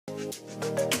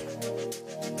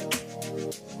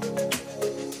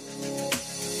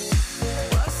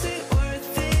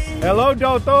Hello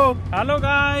दोस्तों, hello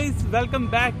guys, welcome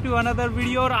back to another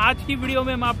video. और आज की वीडियो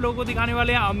में हम आप लोगों को दिखाने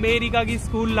वाले हैं अमेरिका की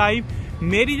स्कूल लाइफ।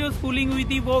 मेरी जो स्कूलिंग हुई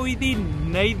थी वो हुई थी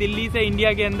नई दिल्ली से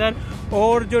इंडिया के अंदर,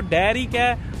 और जो डेरिक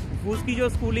है उसकी जो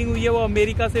स्कूलिंग हुई है वो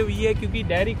अमेरिका से हुई है। क्योंकि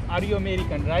Derek, are you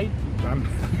American right?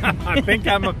 I think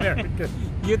I'm American.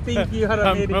 You think you are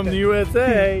American? I'm from the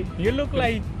USA. You look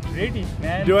like British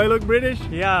man. Do I look British?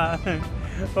 Yeah.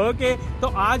 Okay तो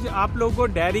आज आप लोगों को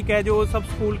डेरिक है जो सब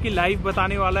स्कूल की life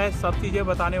बताने वाला है, सब चीजें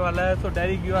बताने वाला है। सो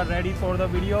Derek, you are ready for the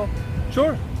video?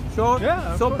 Sure.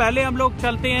 सो पहले हम लोग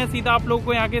चलते हैं, सीधा आप लोगों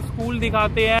को यहाँ के स्कूल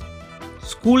दिखाते हैं।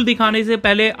 स्कूल दिखाने से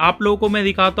पहले आप लोगों को मैं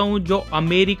दिखाता हूँ जो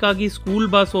अमेरिका की स्कूल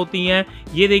बस होती हैं।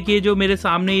 ये देखिए जो मेरे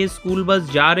सामने ये स्कूल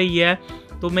बस जा रही है,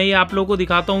 तो मैं ये आप लोगों को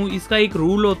दिखाता हूँ। इसका एक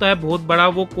रूल होता है बहुत बड़ा,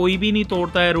 वो कोई भी नहीं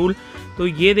तोड़ता है रूल। तो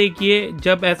ये देखिए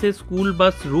जब ऐसे स्कूल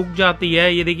बस रुक जाती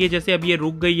है, ये देखिए जैसे अब ये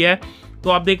रुक गई है, तो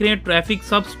आप देख रहे हैं ट्रैफिक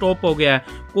सब स्टॉप हो गया है,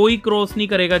 कोई क्रॉस नहीं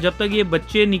करेगा जब तक ये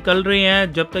बच्चे निकल रहे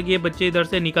हैं। जब तक ये बच्चे इधर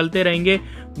से निकलते रहेंगे,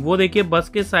 वो देखिए बस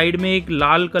के साइड में एक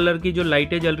लाल कलर की जो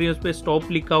लाइटें जल रही है उस पर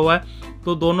स्टॉप लिखा हुआ है।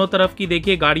 तो दोनों तरफ की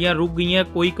देखिए गाड़ियां रुक गई हैं,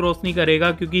 कोई क्रॉस नहीं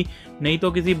करेगा क्योंकि नहीं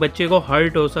तो किसी बच्चे को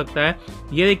हर्ट हो सकता है।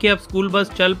 ये देखिए अब स्कूल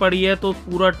बस चल पड़ी है तो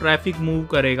पूरा ट्रैफिक मूव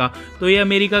करेगा। तो ये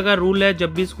अमेरिका का रूल है,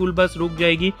 जब भी स्कूल बस रुक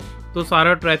जाएगी तो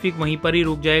सारा ट्रैफिक वहीं पर ही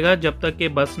रुक जाएगा जब तक कि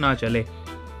बस ना चले।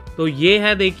 तो ये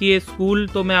है देखिए स्कूल।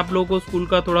 तो मैं आप लोगों को स्कूल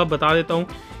का थोड़ा बता देता हूँ।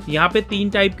 यहाँ पे 3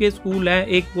 टाइप के स्कूल हैं।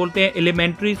 एक बोलते हैं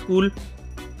एलिमेंट्री स्कूल,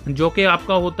 जो कि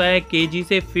आपका होता है KG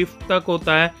से 5th तक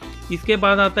होता है। इसके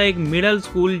बाद आता है एक मिडिल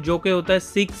स्कूल जो कि होता है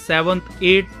 6th, 7th,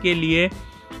 8th के लिए,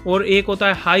 और एक होता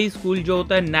है हाई स्कूल जो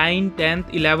होता है 9th,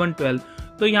 10th, 11th,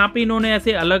 12th। तो यहाँ पे इन्होंने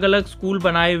ऐसे अलग अलग स्कूल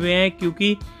बनाए हुए हैं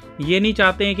क्योंकि ये नहीं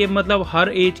चाहते हैं कि मतलब हर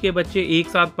एज के बच्चे एक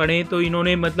साथ पढ़ें, तो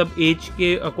इन्होंने मतलब एज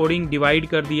के अकॉर्डिंग डिवाइड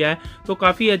कर दिया है। तो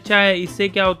काफ़ी अच्छा है। इससे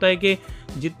क्या होता है कि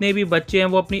जितने भी बच्चे हैं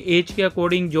वो अपनी एज के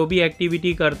अकॉर्डिंग जो भी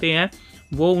एक्टिविटी करते हैं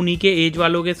वो उन्हीं के एज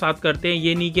वालों के साथ करते हैं।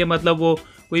 ये नहीं कि मतलब वो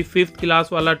कोई 5th क्लास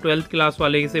वाला 12th क्लास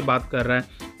वाले से बात कर रहा है।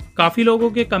 काफ़ी लोगों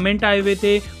के कमेंट आए हुए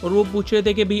थे और वो पूछ रहे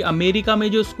थे कि भाई अमेरिका में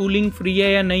जो स्कूलिंग फ्री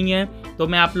है या नहीं है। तो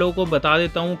मैं आप लोगों को बता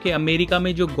देता हूँ कि अमेरिका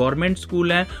में जो गवर्नमेंट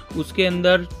स्कूल हैं उसके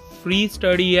अंदर फ्री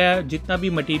स्टडी है। जितना भी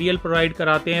मटेरियल प्रोवाइड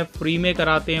कराते हैं फ्री में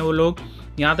कराते हैं वो लोग,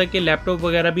 यहाँ तक कि लैपटॉप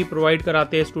वगैरह भी प्रोवाइड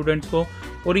कराते हैं स्टूडेंट्स को।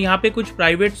 और यहाँ पे कुछ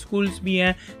प्राइवेट स्कूल्स भी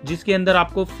हैं जिसके अंदर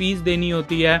आपको फ़ीस देनी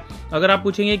होती है। अगर आप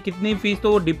पूछेंगे कितनी फ़ीस,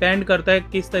 तो वो डिपेंड करता है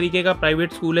किस तरीके का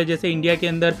प्राइवेट स्कूल है। जैसे इंडिया के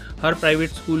अंदर हर प्राइवेट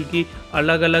स्कूल की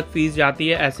अलग अलग फ़ीस जाती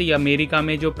है, ऐसे ही अमेरिका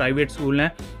में जो प्राइवेट स्कूल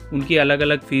हैं उनकी अलग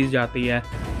अलग फ़ीस जाती है।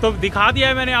 तो दिखा दिया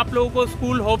है मैंने आप लोगों को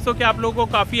स्कूल। होप्स हो कि आप लोगों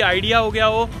को काफ़ी आइडिया हो गया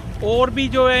हो। और भी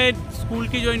जो है स्कूल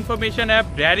की जो इन्फॉर्मेशन है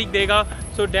डेरिक देगा।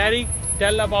 सो Derek,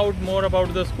 tell about more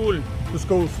about the school. The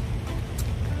schools,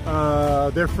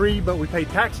 they're free, but we pay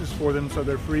taxes for them, so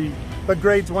they're free. But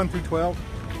grades 1 through 12,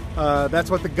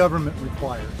 that's what the government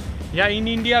requires. Yeah, in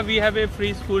India we have a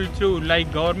free school too.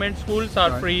 Like government schools are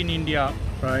Right. free in India.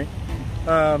 Right.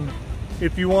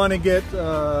 If you want to get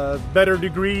better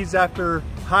degrees after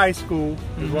high school,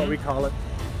 is what we call it,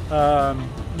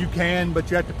 you can, but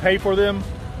you have to pay for them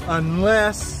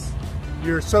unless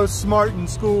you're so smart in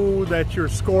school that your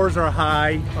scores are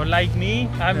high. Or like me,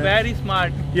 I'm very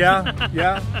smart. Yeah,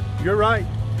 you're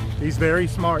right. He's very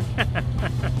smart.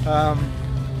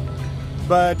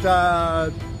 But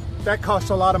that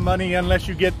costs a lot of money unless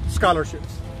you get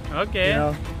scholarships. Okay. You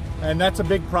know, and that's a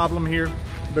big problem here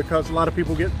because a lot of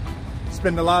people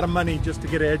spend a lot of money just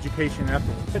to get an education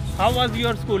afterwards. How was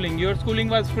your schooling? Your schooling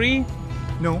was free?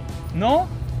 No, No?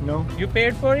 no. You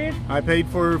paid for it? I paid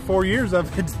for 4 years of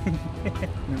it.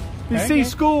 You see, Okay.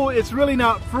 school, it's really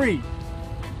not free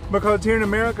because here in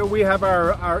America we have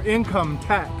our income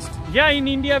taxed. Yeah,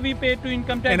 in India we pay to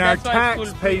income tax. And our That's why tax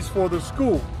school pays for the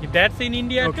school. That's in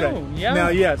India too. Yeah. Now,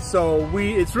 yes, so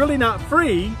it's really not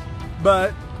free, but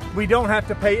we don't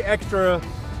have to pay extra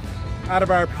out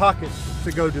of our pockets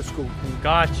to go to school.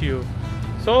 Got you.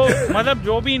 So मतलब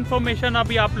जो भी information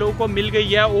अभी आप लोगों को मिल गई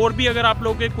है, और भी अगर आप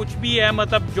लोगों के कुछ भी है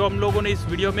मतलब जो हम लोगों ने इस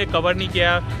वीडियो में कवर नहीं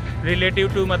किया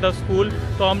रिलेटिव टू मतलब स्कूल,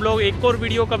 तो हम लोग एक और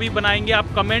वीडियो कभी बनाएंगे। आप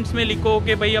कमेंट्स में लिखो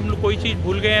कि भाई हम लोग कोई चीज़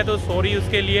भूल गए हैं तो सॉरी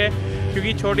उसके लिए,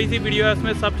 क्योंकि छोटी सी वीडियो है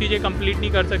उसमें सब चीज़ें कंप्लीट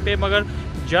नहीं कर सकते। मगर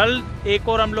जल्द एक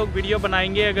और हम लोग वीडियो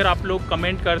बनाएंगे। अगर आप लोग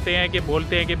कमेंट करते हैं कि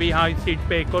बोलते हैं कि भाई हाँ इस चीज़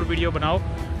पे एक और वीडियो बनाओ,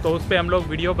 तो उस पर हम लोग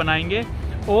वीडियो बनाएंगे।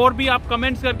 और भी आप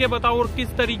कमेंट्स करके बताओ और किस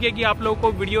तरीके की आप लोगों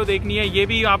को वीडियो देखनी है। ये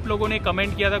भी आप लोगों ने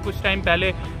कमेंट किया था कुछ टाइम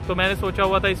पहले, तो मैंने सोचा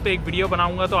हुआ था इस पर एक वीडियो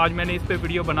बनाऊंगा, तो आज मैंने इस पर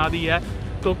वीडियो बना दी है।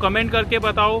 तो कमेंट करके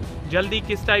बताओ जल्दी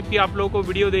किस टाइप की आप लोगों को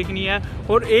वीडियो देखनी है।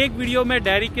 और एक वीडियो मैं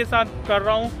डेरिक के साथ कर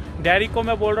रहा हूँ। डेरिक को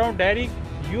मैं बोल रहा हूँ, Derek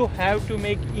you have to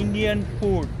make Indian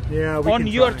food on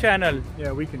your channel.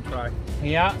 Yeah, we can try.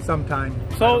 Yeah. Sometime.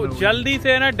 So जल्दी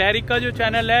से ना डेरिक का जो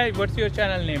चैनल है, what's your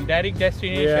channel name? Derek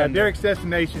Destination. Yeah, Derek's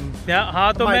Destination.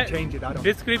 हाँ, तो मैं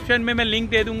डिस्क्रिप्शन में मैं लिंक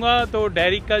दे दूंगा, तो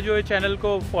डेरिक का जो है चैनल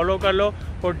को फॉलो कर लो।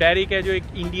 और डेरिक है जो एक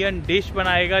इंडियन डिश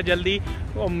बनाएगा जल्दी,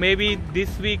 और मे बी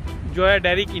दिस वीक जो है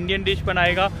डेरिक इंडियन डिश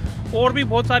बनाएगा। और भी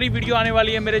बहुत सारी वीडियो आने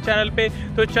वाली है मेरे चैनल पे।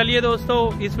 तो चलिए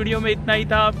दोस्तों, इस वीडियो में इतना ही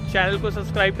था। चैनल को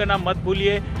सब्सक्राइब करना मत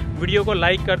भूलिए, वीडियो को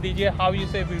लाइक कर दीजिए। हाउ यू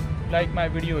से like my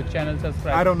video, channel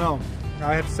subscribe? I don't know.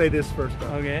 I have to say this first.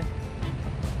 Okay.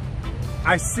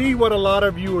 I see what a lot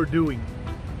of you are doing.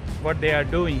 What they are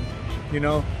doing. You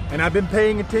know, and I've been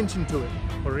paying attention to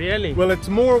it. Really? Well, it's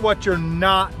more what you're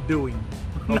not doing.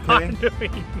 Okay? Not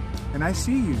doing. And I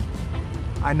see you.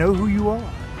 I know who you are.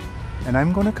 And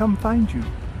I'm going to come find you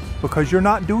because you're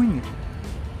not doing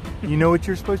it. You know what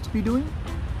you're supposed to be doing?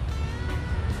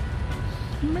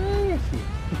 Smash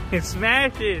it.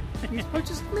 Smash it. You're supposed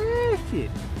to smash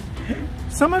it.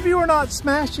 Some of you are not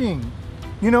smashing.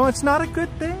 You know, it's not a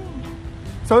good thing.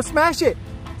 So smash it.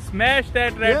 Smash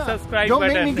that red subscribe Don't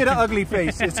button. make me get an ugly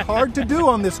face. It's hard to do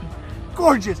on this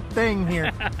gorgeous thing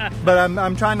here. But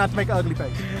I'm trying not to make an ugly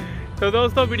face. तो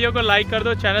दोस्तों, video को like कर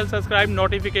दो, channel subscribe,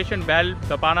 notification bell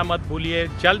दबाना मत भूलिए।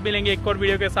 जल्द मिलेंगे एक और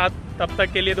वीडियो के साथ। तब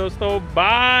तक के लिए दोस्तों,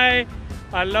 bye.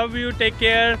 I love you, take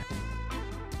care.